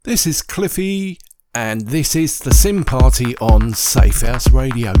This is Cliffy, and this is the SIN Party on Safe House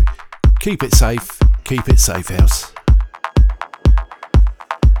Radio. Keep it safe house.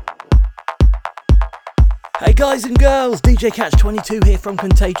 Hey guys and girls, DJ Catch22 here from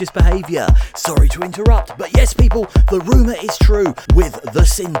Contagious Behaviour. Sorry to interrupt, but yes people, the rumour is true with the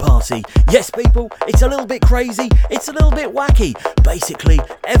SIN Party. Yes people, it's a little bit crazy, it's a little bit wacky. Basically,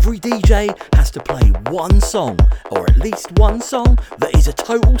 every DJ has to play one song, or at least one song, that is a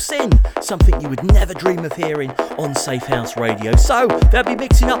total sin. Something you would never dream of hearing on Safe House Radio. So, they'll be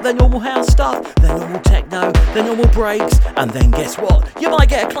mixing up their normal house stuff, their normal techno, their normal breaks, and then guess what? You might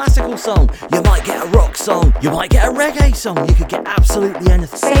get a classical song, you might get a rock song, you might get a reggae song, you could get absolutely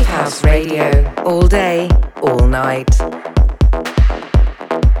anything. Safe House Radio, all day, all night.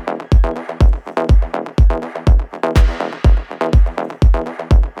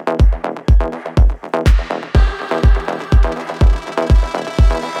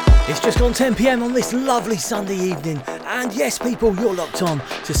 It's just gone 10 PM on this lovely Sunday evening, and yes people, you're locked on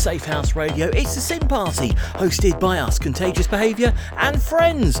to Safe House Radio. It's the SIN Party, hosted by us, Contagious Behaviour and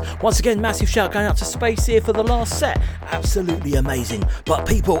friends. Once again, massive shout going out to Space here for the last set. Absolutely amazing. But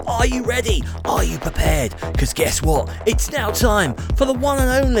people, are you ready? Are you prepared? Because guess what? It's now time for the one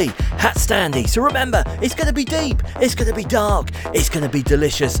and only HatStandy. So remember, it's going to be deep, it's going to be dark, it's going to be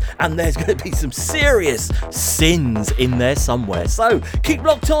delicious, and there's going to be some serious sins in there somewhere. So keep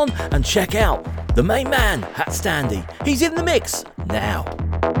locked on and check out the main man, HatStandy. He's in the mix now.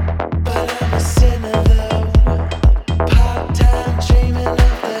 But I'm a sinner though, part-time dreaming of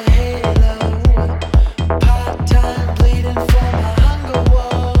the halo, part-time bleeding for my hunger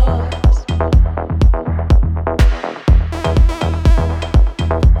wars.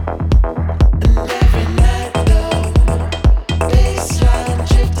 And every night though, baseline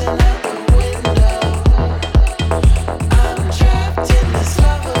drifting out the window, I'm trapped in this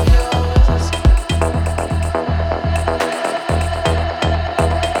love of yours.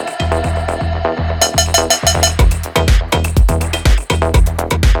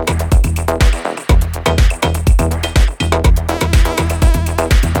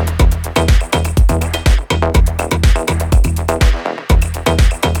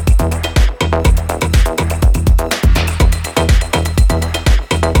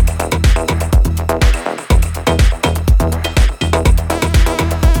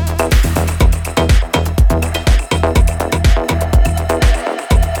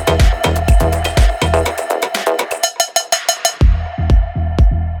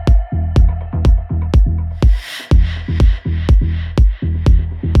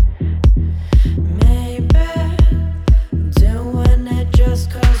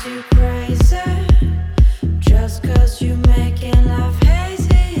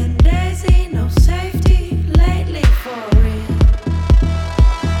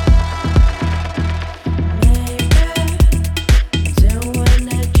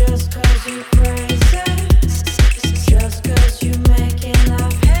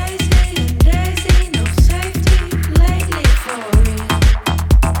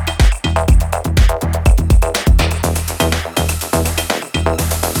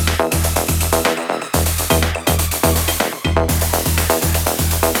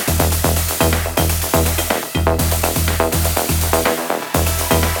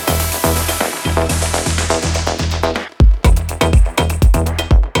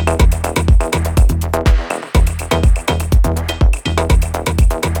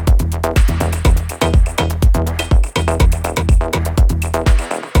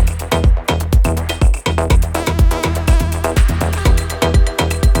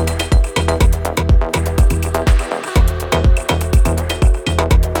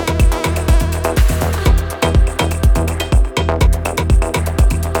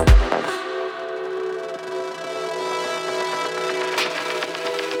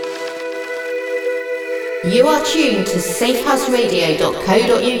 You are tuned to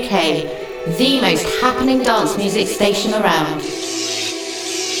safehouseradio.co.uk, the most happening dance music station around.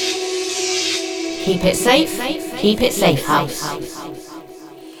 Keep it safe, keep it safe house.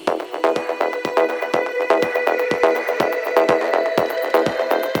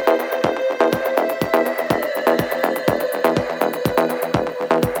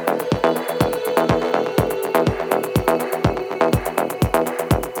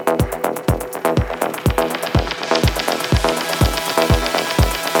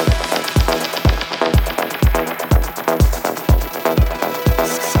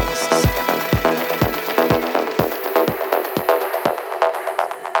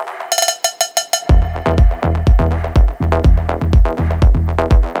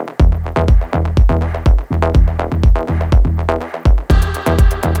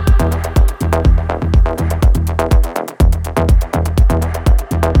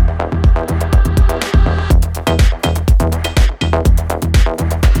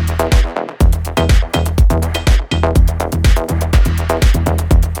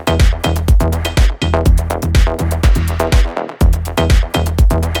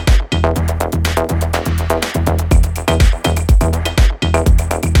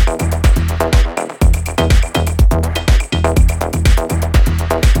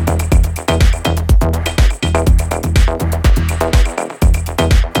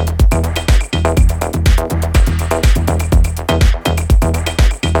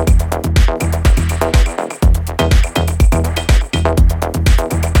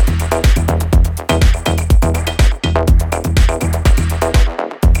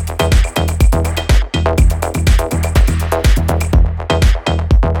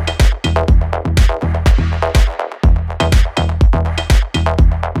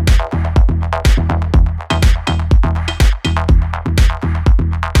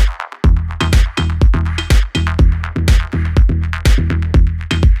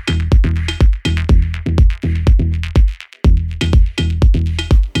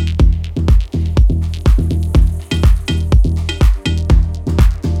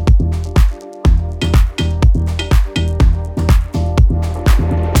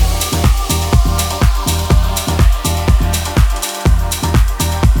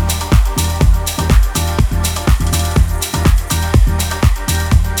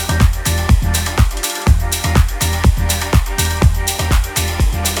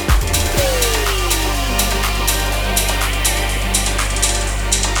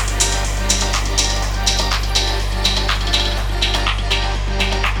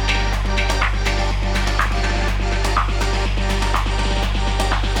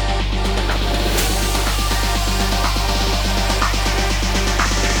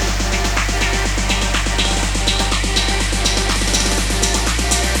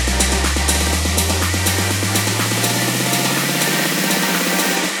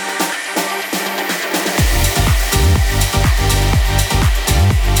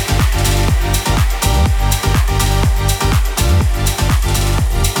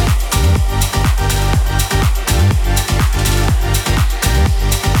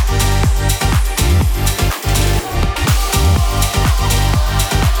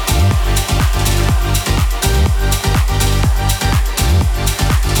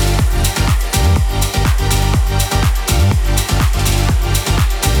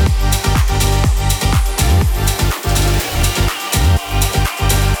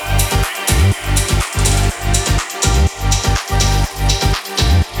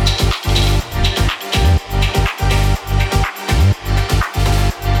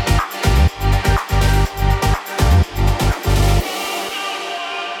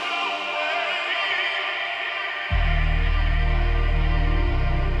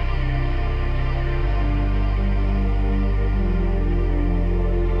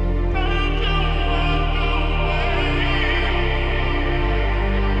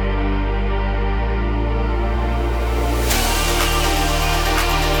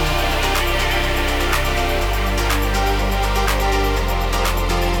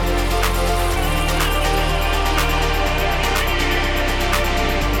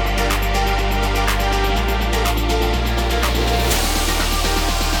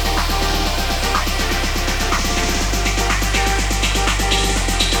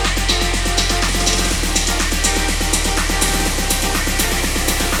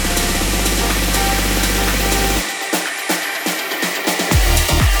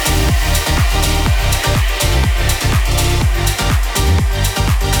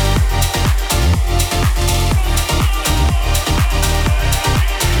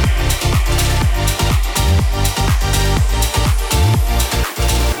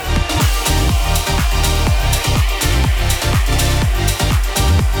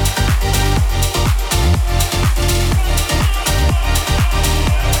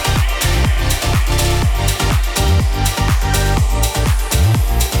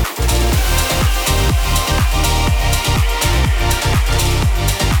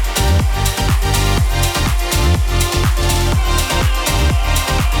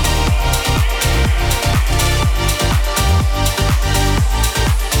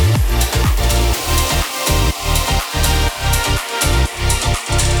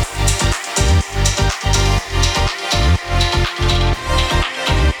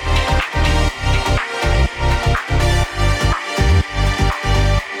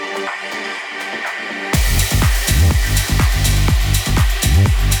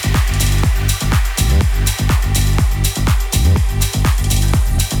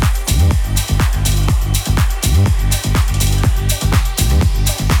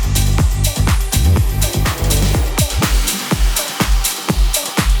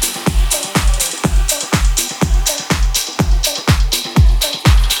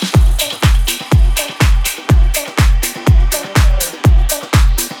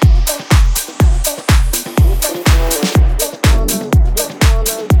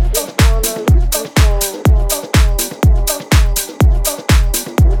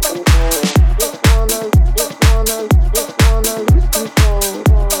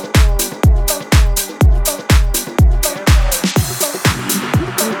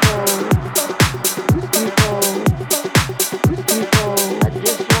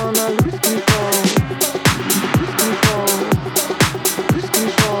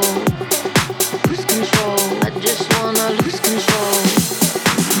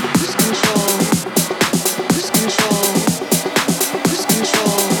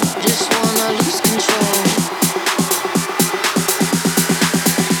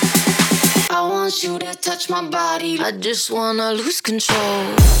 I just wanna lose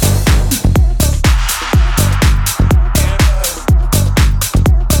control.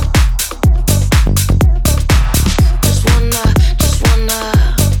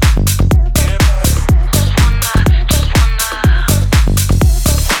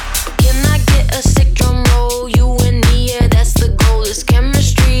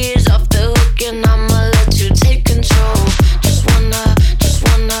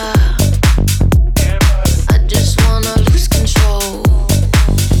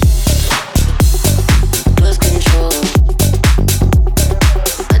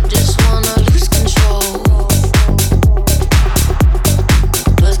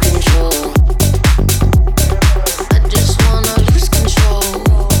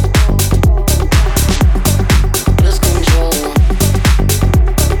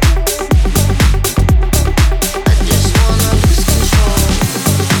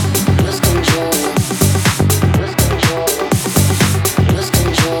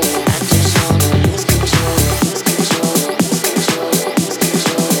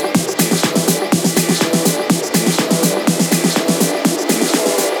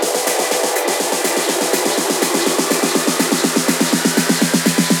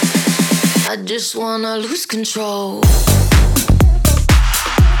 Just wanna lose control.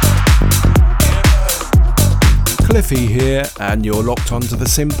 Cliffy here, and you're locked onto the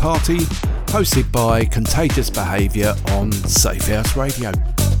SIN Party, hosted by Contagious Behaviour on Safe House Radio.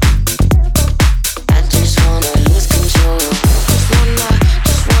 I just wanna lose control. Just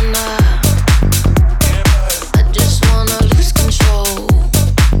wanna. I just wanna lose control.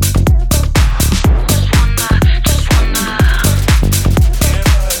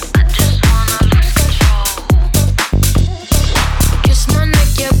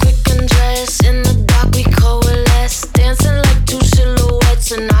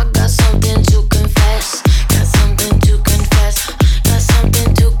 And I got something to confess. Got something to confess. Got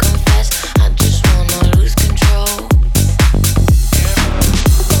something to confess. I just wanna lose control.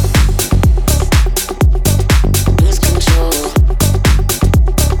 Lose control.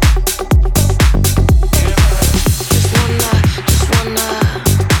 Just wanna.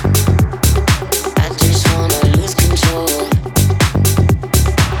 I just wanna lose control.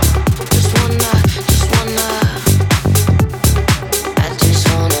 Just wanna.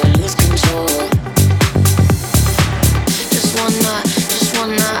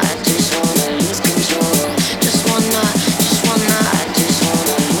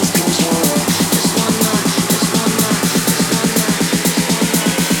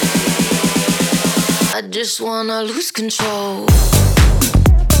 Just wanna lose control.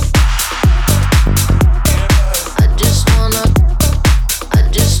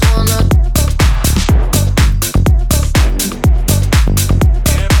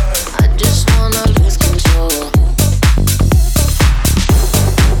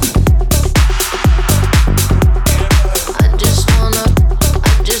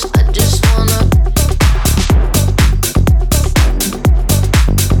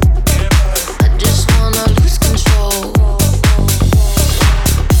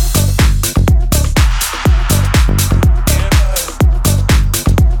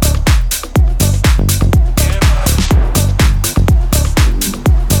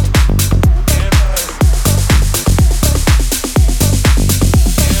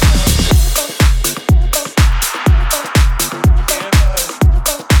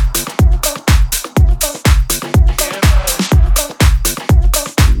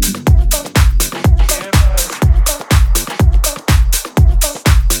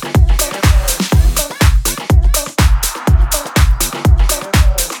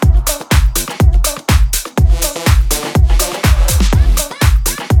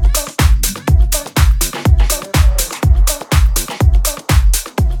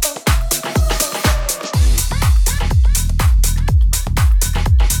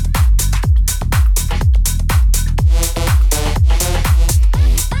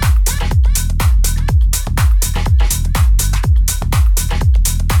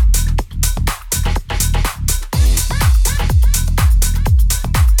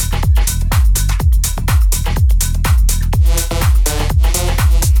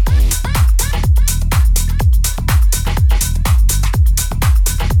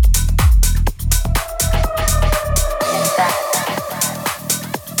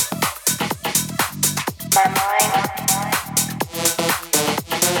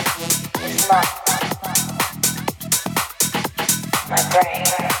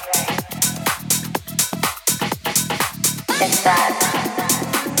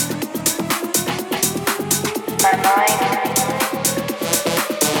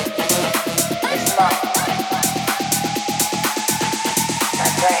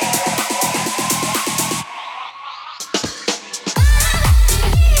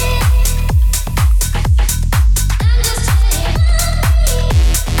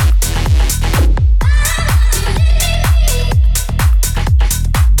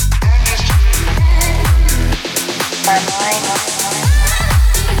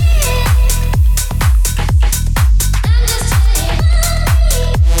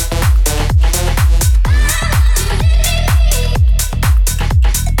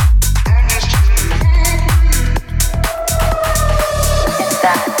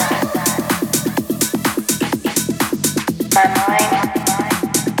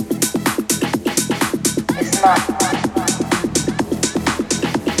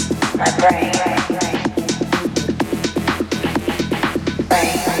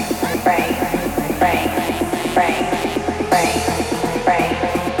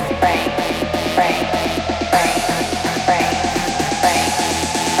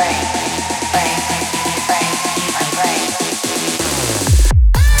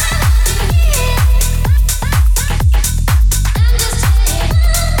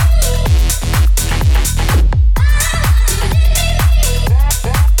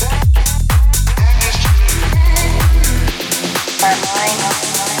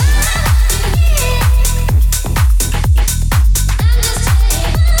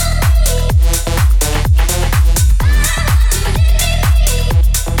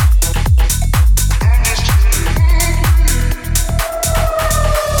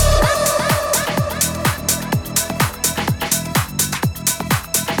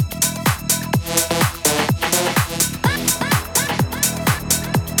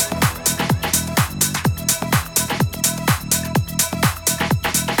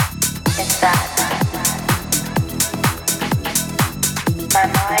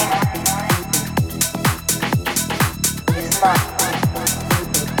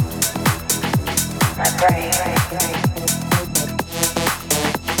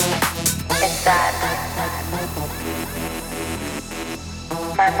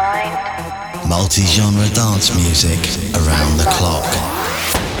 Multi-genre dance music around the clock.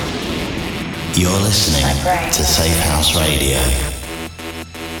 You're listening to Safe House Radio.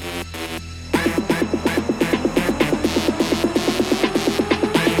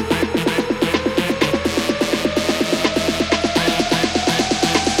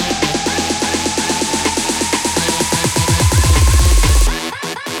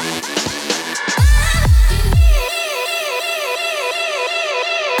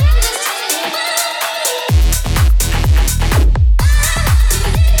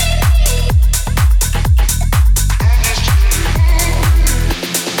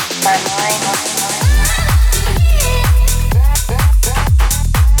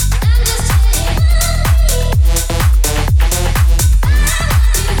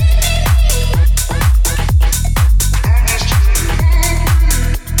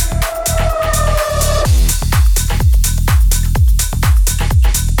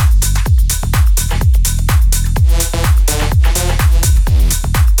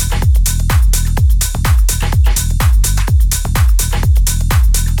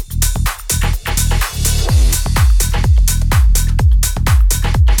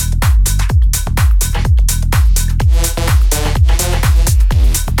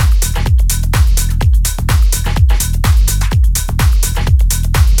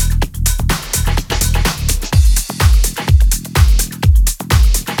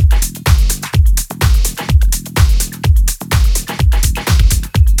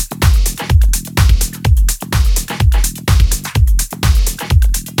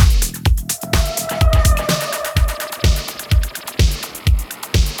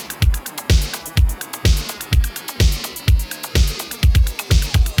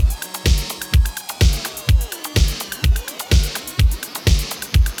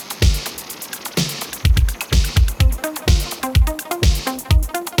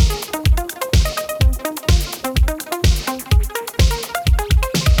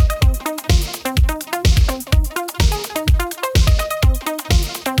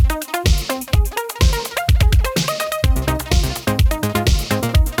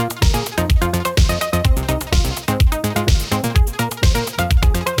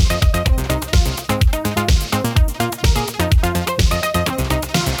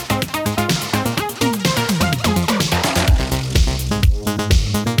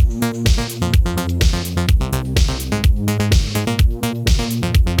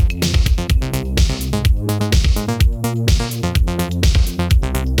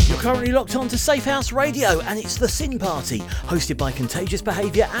 Locked on to Safe House Radio, and it's the Sin Party, hosted by Contagious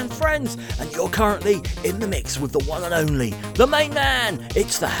Behaviour and friends, and you're currently in the mix with the one and only, the main man.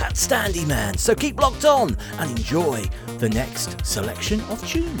 It's the HatStandy man, so keep locked on and enjoy the next selection of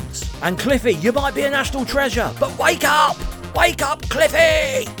tunes. And Cliffy, you might be a national treasure, but wake up! Wake up,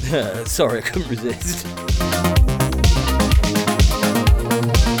 Cliffy! Sorry, I couldn't resist.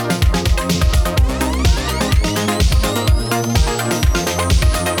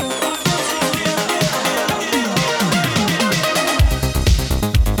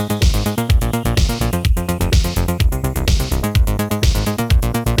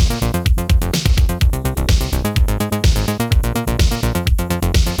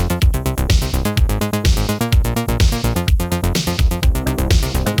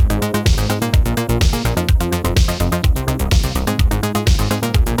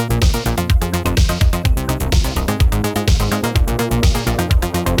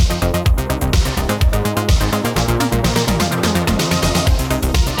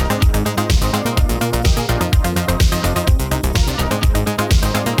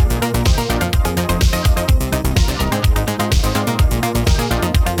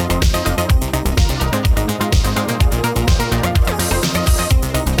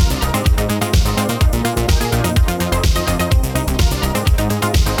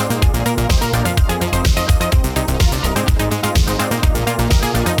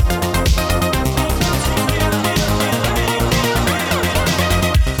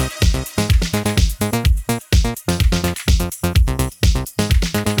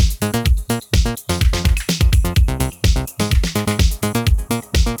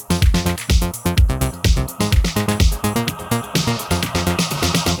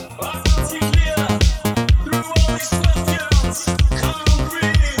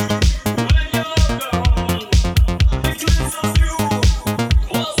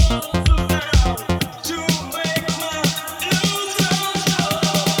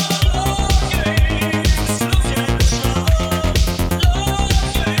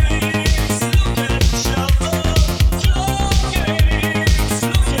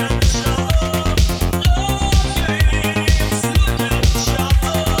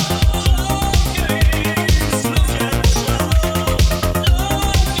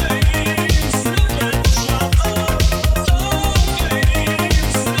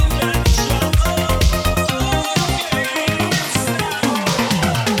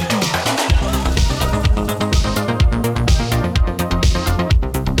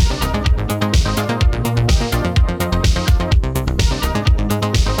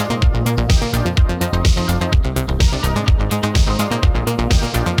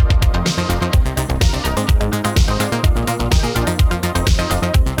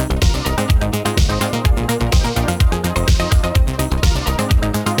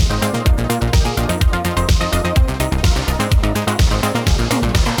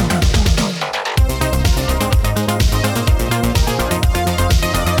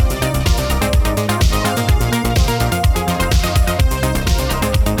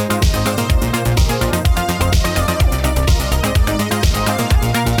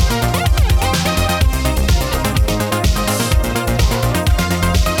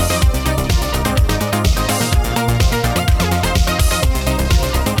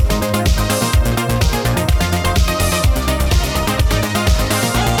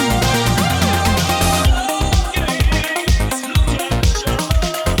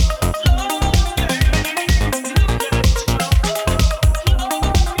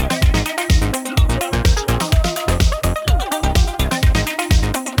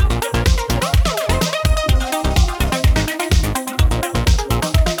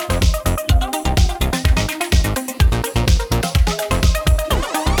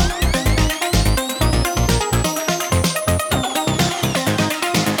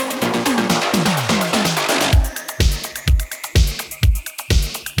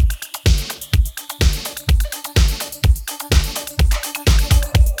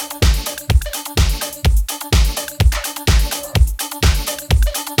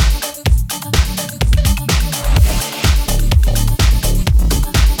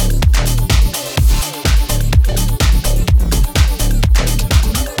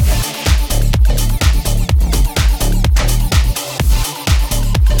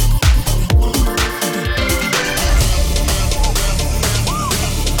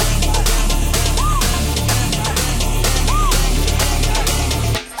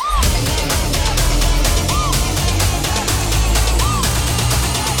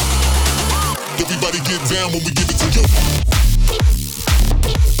 down when we give it to you.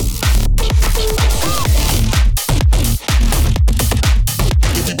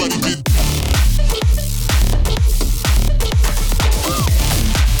 Everybody get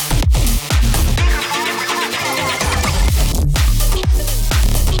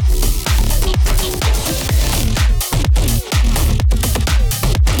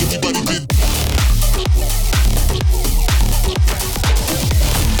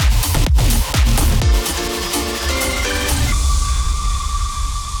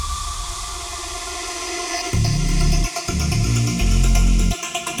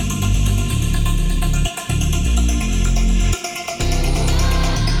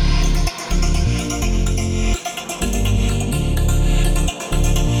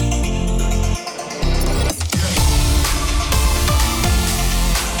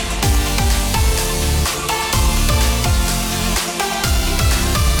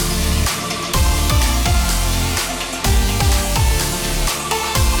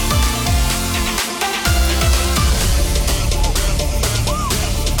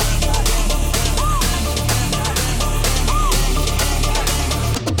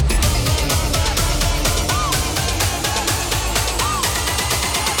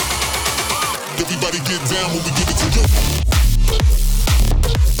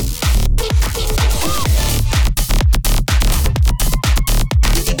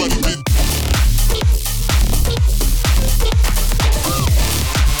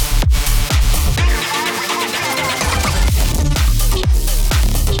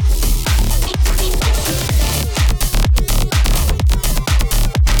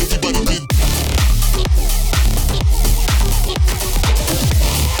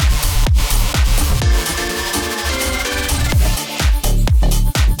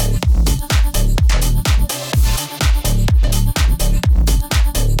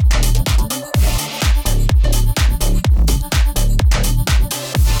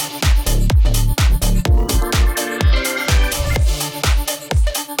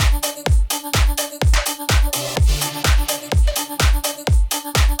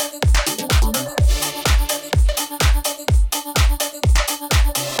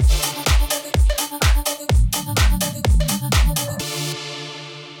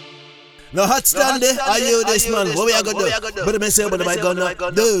No HatStandy, are you this man? What we are gonna do? But I say, but my gun,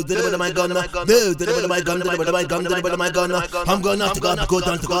 do the my gun, do the my gun, the my gun, the my gun. I'm gonna have to go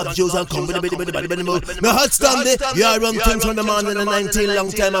down to go shoes and come with the move. No HatStandy, you are run things from the man in the 19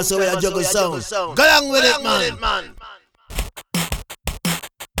 long time, so we are juggle sound. Go along with it, man.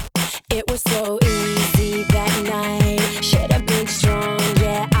 It was so easy that night. Should have been strong,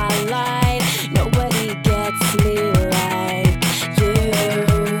 yeah, I lied. Nobody gets me right. You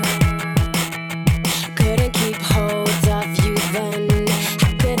couldn't keep hold of you then.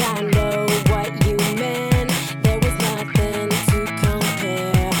 How could I know what you meant? There was nothing to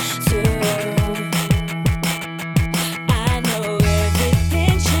compare to. I know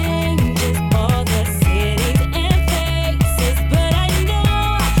everything changes, all the cities and faces, but I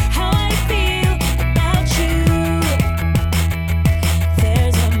know how I feel about you.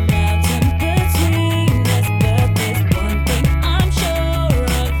 There's a mountain between us, but there's one thing I'm sure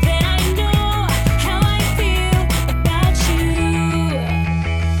of, that I know how I feel about you.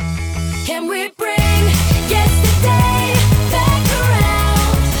 Can we bring yesterday back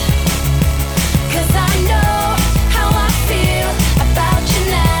around? 'Cause I know how I feel about you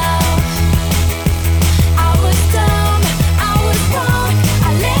now. I was dumb, I was wrong, I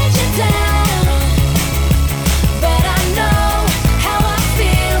let you down, but I know how I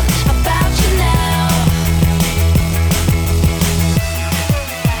feel about you now.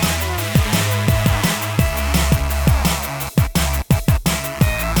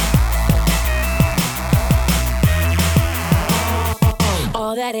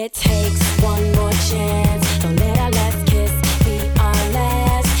 All that it takes, one more chance. Don't let our last kiss be our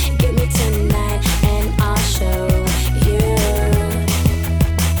last. Give me tonight and I'll show you.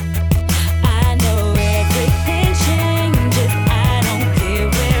 I know everything changes, I don't care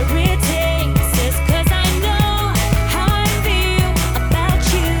where it takes us, 'cause I know how I feel about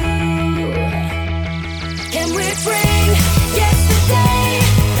you. Can we bring yesterday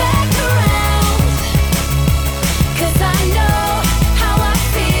back around? 'Cause I know how I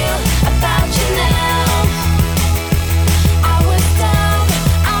feel about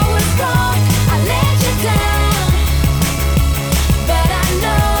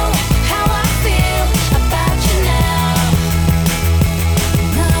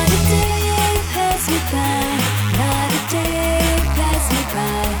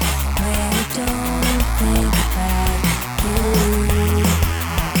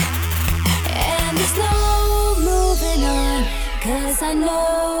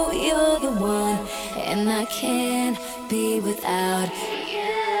I can't be without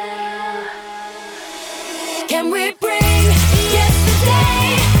you. Can we bring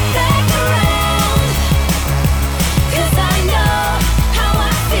yesterday back around? 'Cause I know how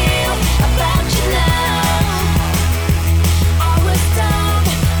I feel about you now. I was dumb,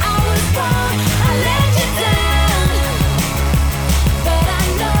 I was wrong, I let you down. But I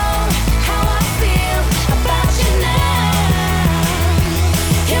know how I feel about you now.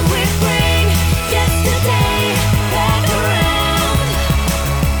 Can we bring yesterday back around?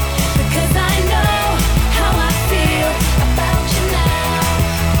 Because I know how I feel about you now.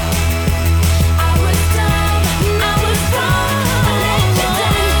 I was dumb, I was wrong, I let you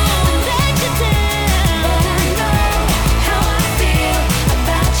down, But I know how I feel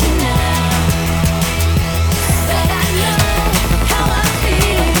about you now. But I know how I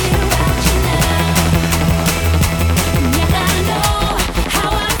feel about you now. Yeah, I know how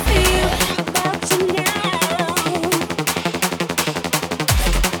I feel about you now.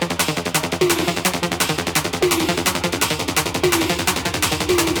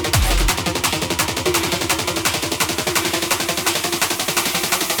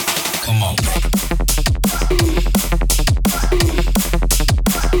 Come on.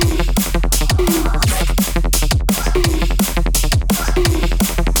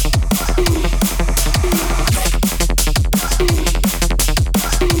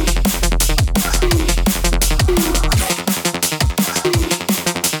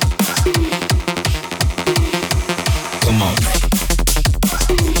 Come on.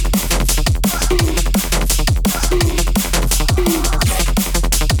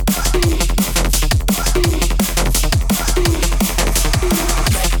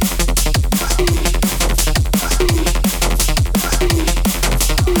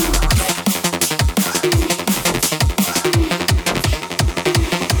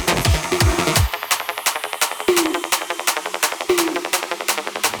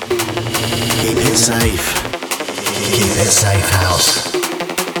 Keep it safe. Keep it safe, house.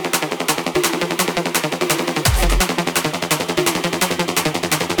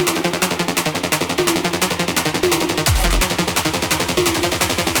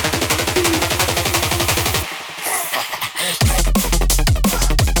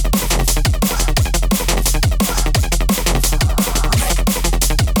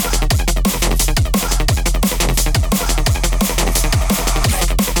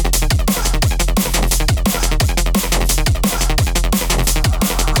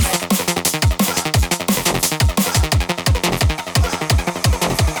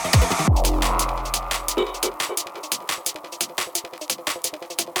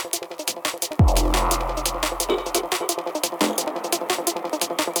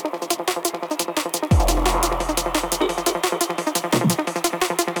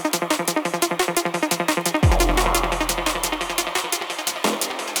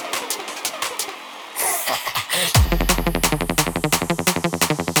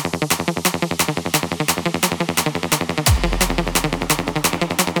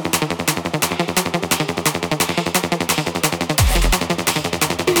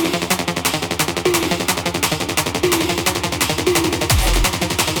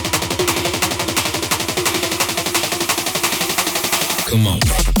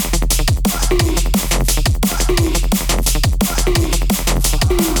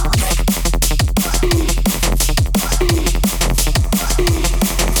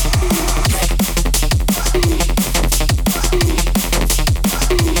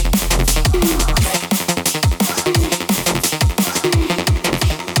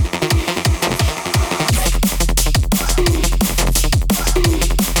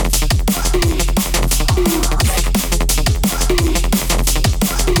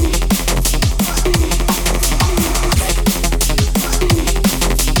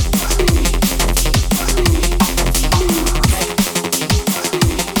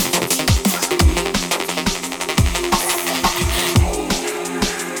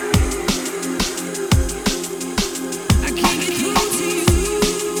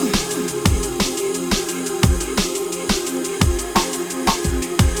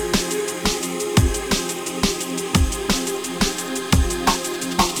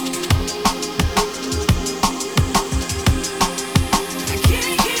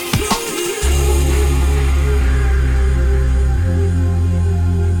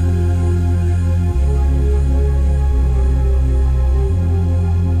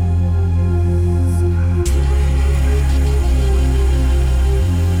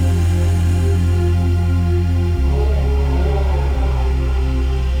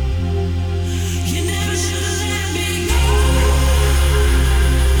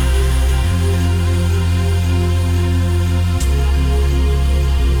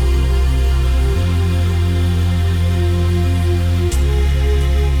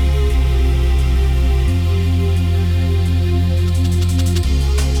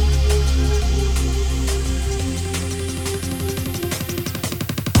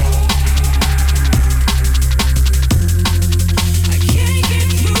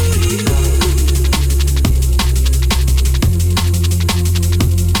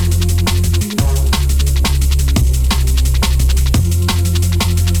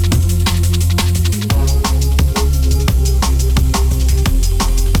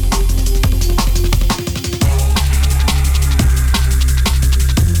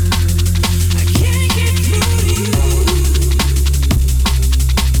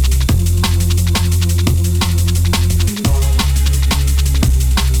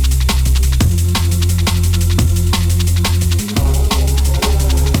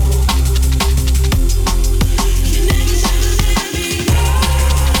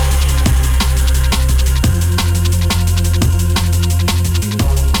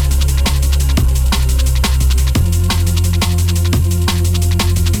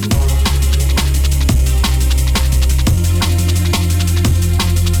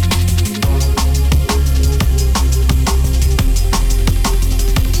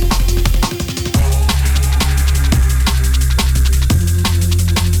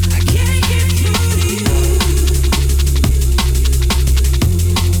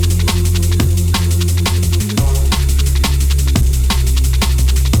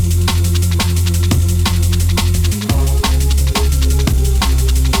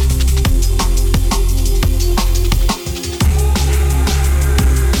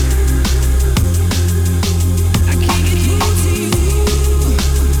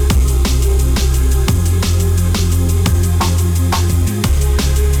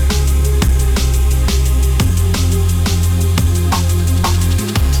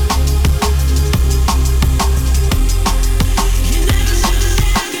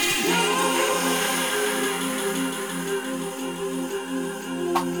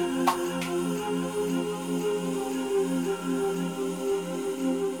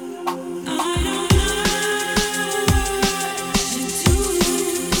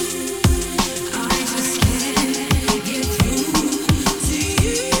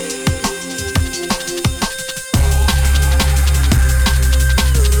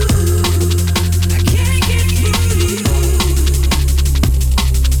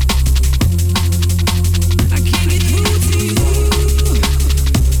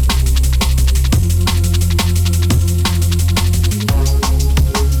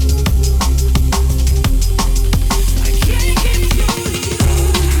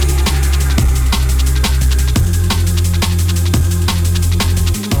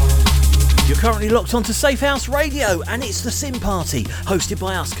 locked on to Safe House Radio, and it's the SIN Party, hosted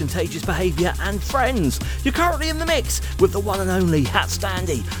by us, Contagious Behaviour and friends. You're currently in the mix with the one and only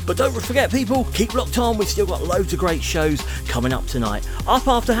HatStandy. But don't forget, people, keep locked on. We've still got loads of great shows coming up tonight. Up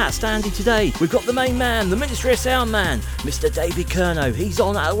after HatStandy today, we've got the main man, the Ministry of Sound man, Mr. David Kerno. He's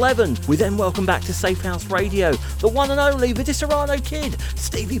on at 11. We then welcome back to Safe House Radio, the one and only Vidiserano Kid,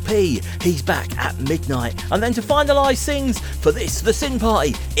 Stevie P. He's back at midnight. And then to finalise things for this, the SIN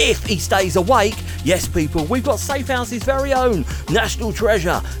Party, if he stays awake, yes people, we've got Safe House's very own national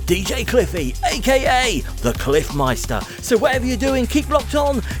treasure, DJ Cliffy, aka the Cliffmeister. So whatever you're doing, keep locked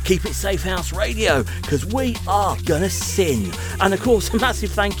on, keep it Safe House Radio, because we are gonna sin. And of course, a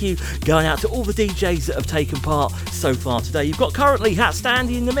massive thank you going out to all the DJs that have taken part so far today. You've got currently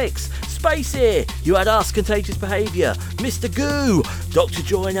HatStandy in the mix, Space here, you had us, Contagious Behaviour, Mr. Goo, Dr.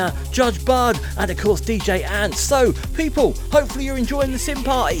 Joyner, Judge Bud, and of course DJ Ant. So, people, hopefully you're enjoying the SIN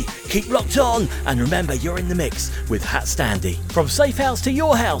Party. Keep locked on, and remember, you're in the mix with HatStandy. From Safe House to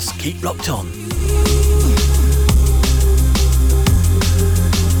your house, keep locked on.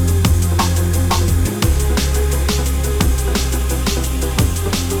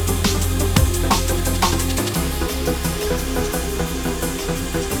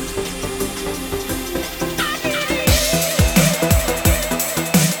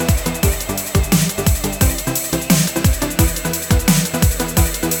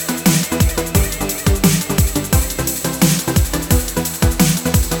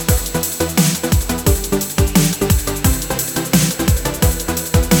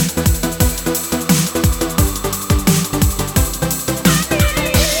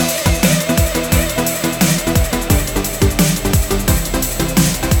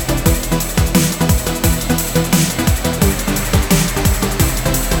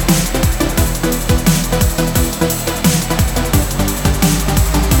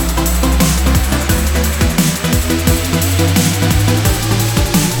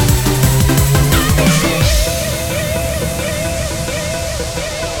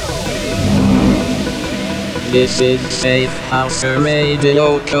 This is Safe House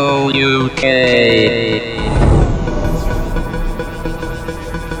Radio Co. UK.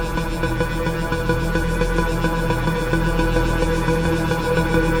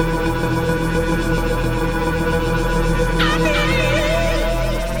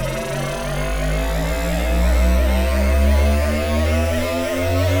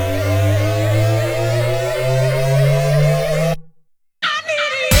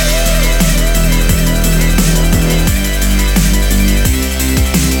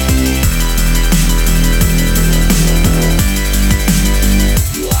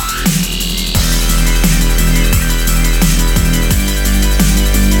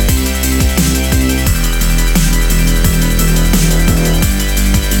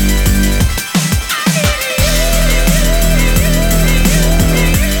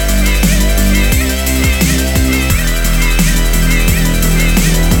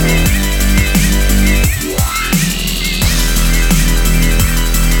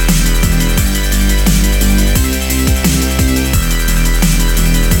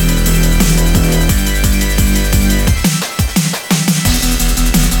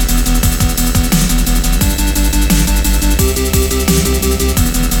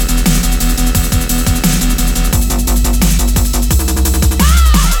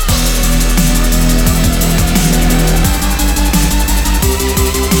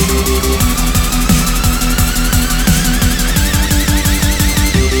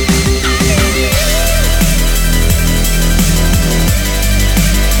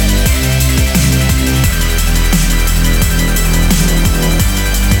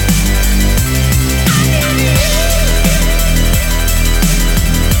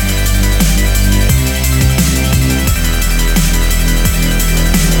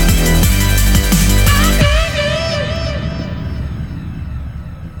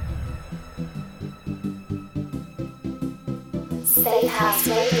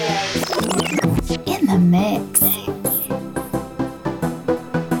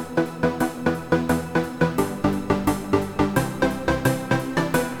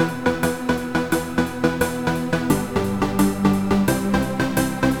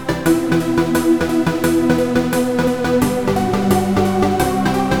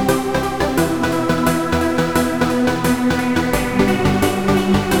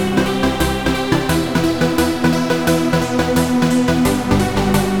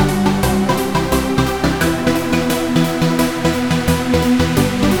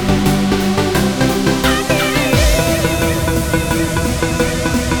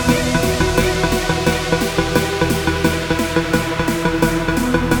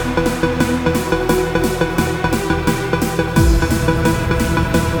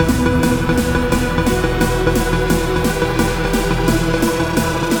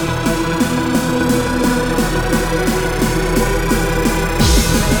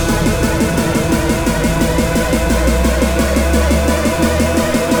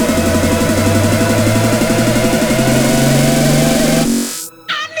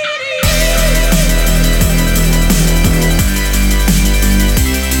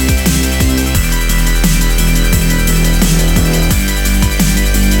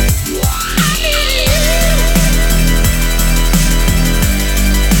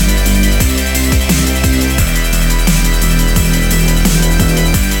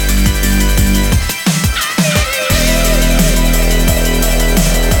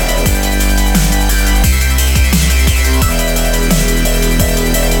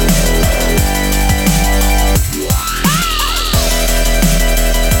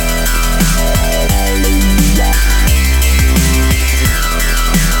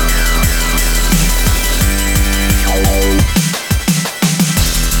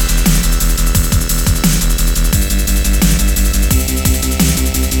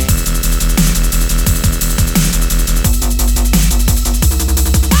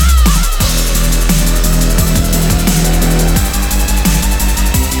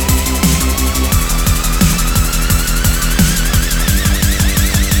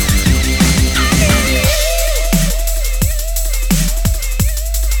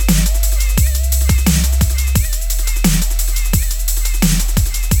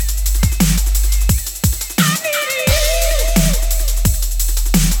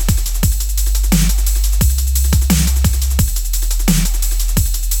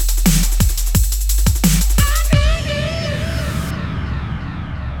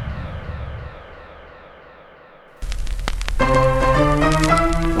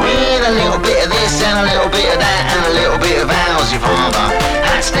 and a little bit of that and a little bit of ours, your father.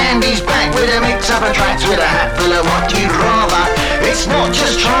 HatStandy's back with a mix-up of tracks with a hat full of what you'd rather. It's not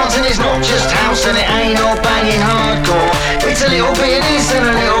just trance and it's not just house and it ain't all banging hardcore. It's a little bit of this and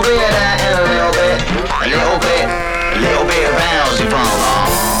a little bit of that and a little bit of ours, your father.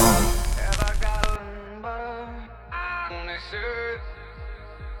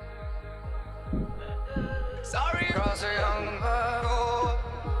 Sorry, cross a young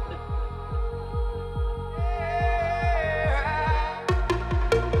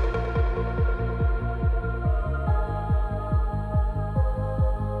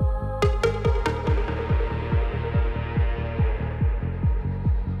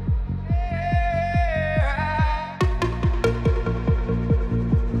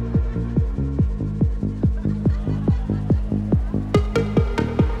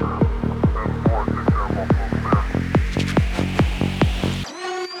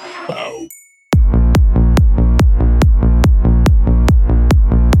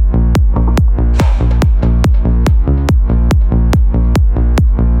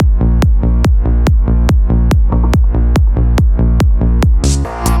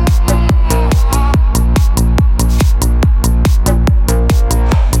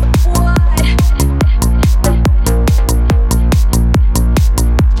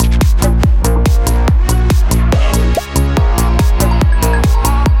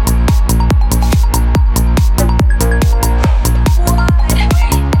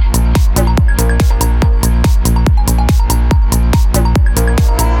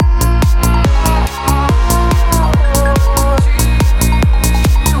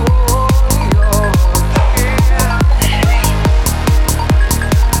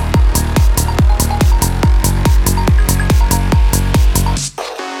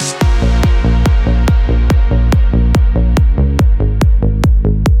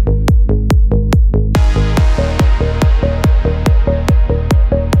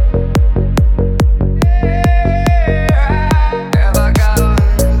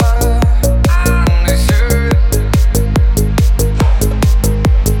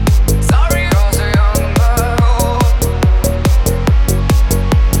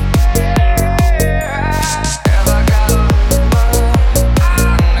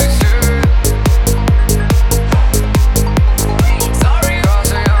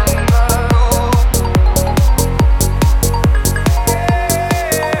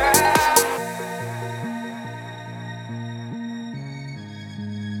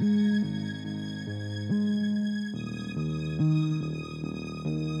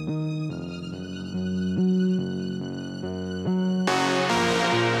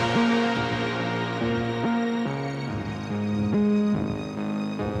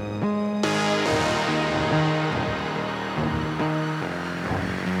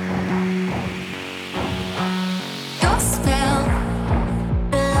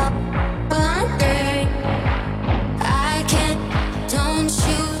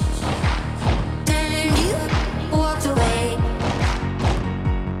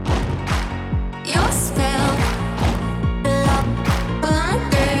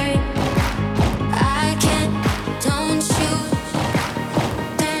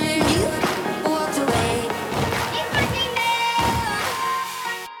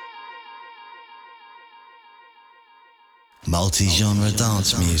multi-genre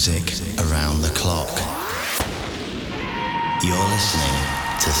dance music around the clock. You're listening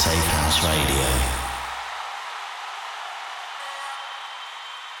to Safe House Radio.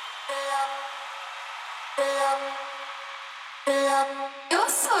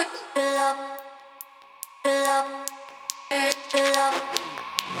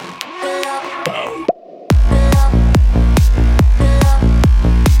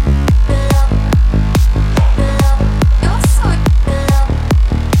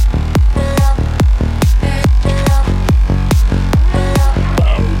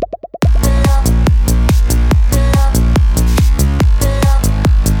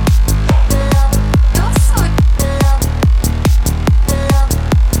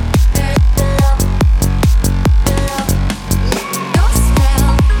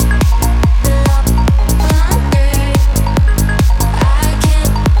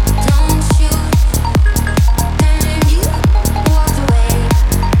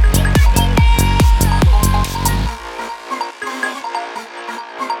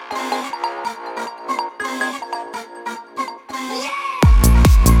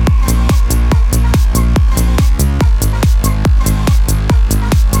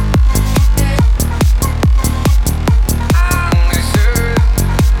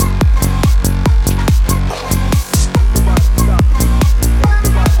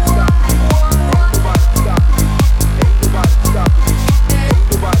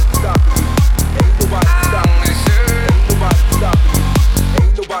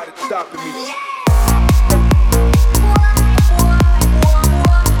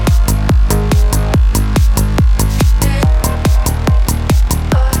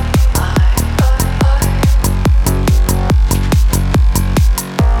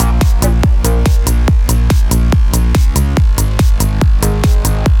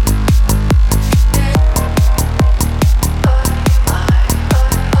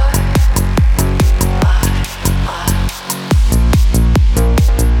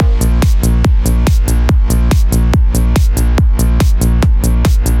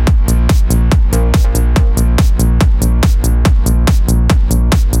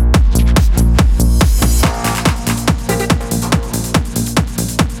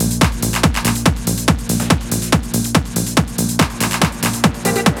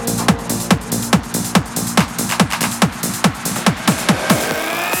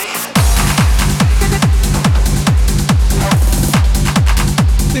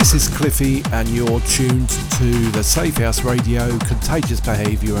 Cliffy and you're tuned to the Safe House Radio, Contagious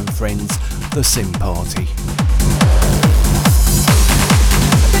Behaviour and Friends, the SIN Party.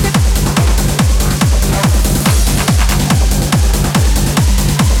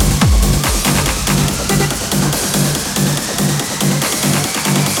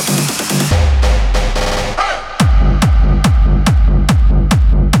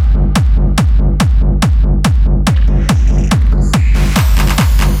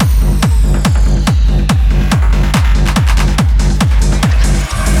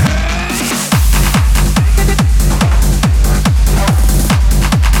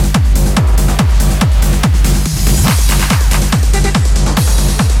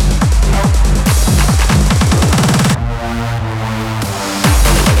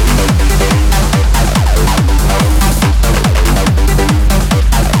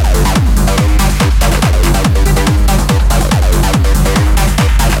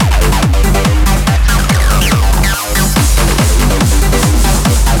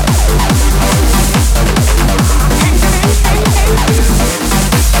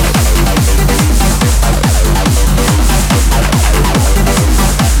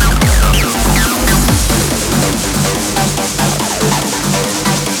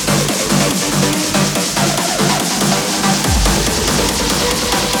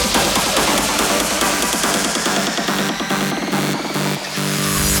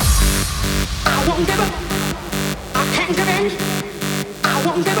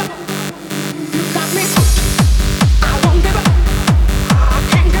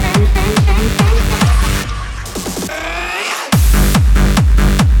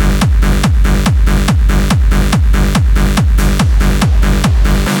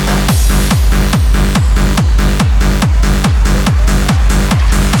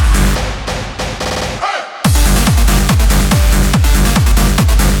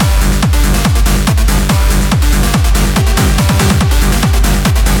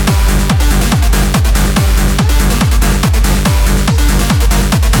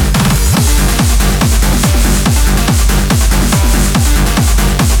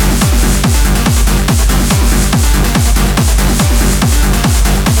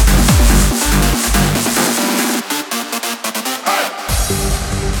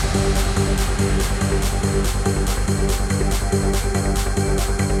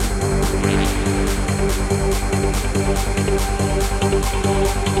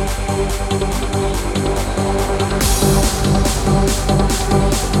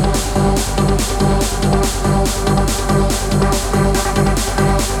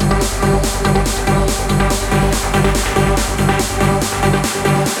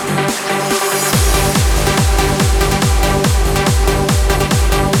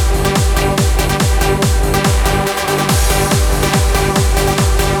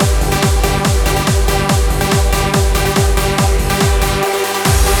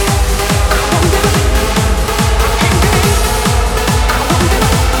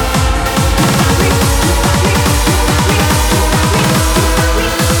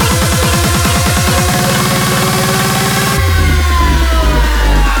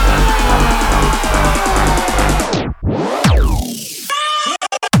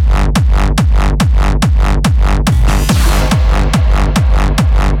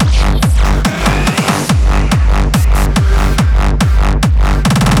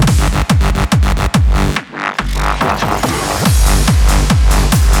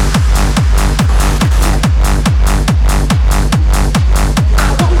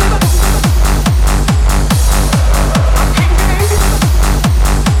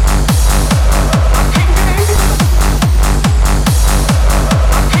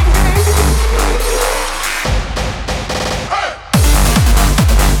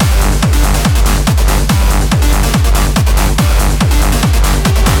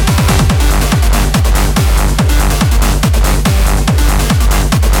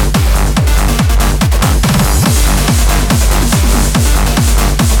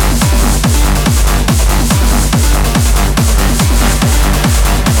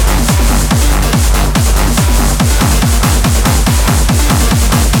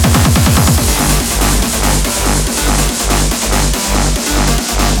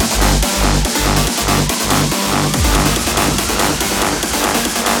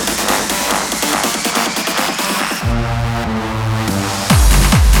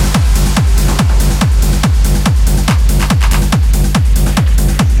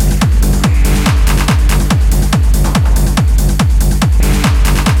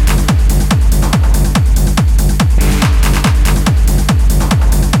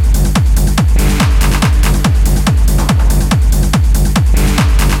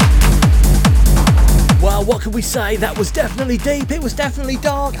 we say that was definitely deep, it was definitely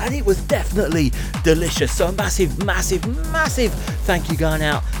dark, and it was definitely delicious. So a massive thank you going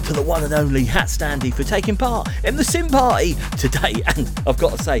out to the one and only HatStandy for taking part in the SIN Party today. And I've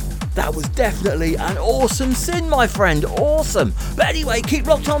got to say, that was definitely an awesome sin, my friend, awesome. But anyway, keep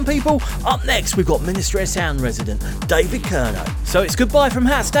locked on, people. Up next, we've got Ministry of Sound resident David Kerno. So it's goodbye from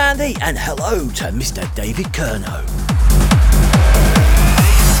HatStandy and hello to Mr. David Kerno.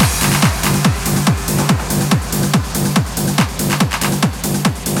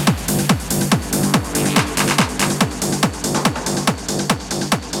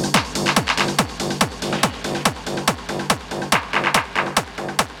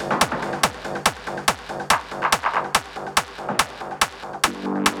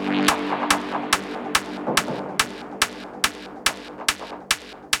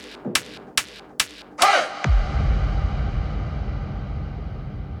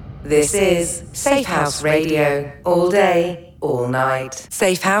 This is Safe House Radio, all day, all night.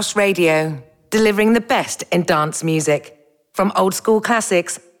 Safe House Radio, delivering the best in dance music, from old school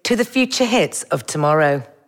classics to the future hits of tomorrow.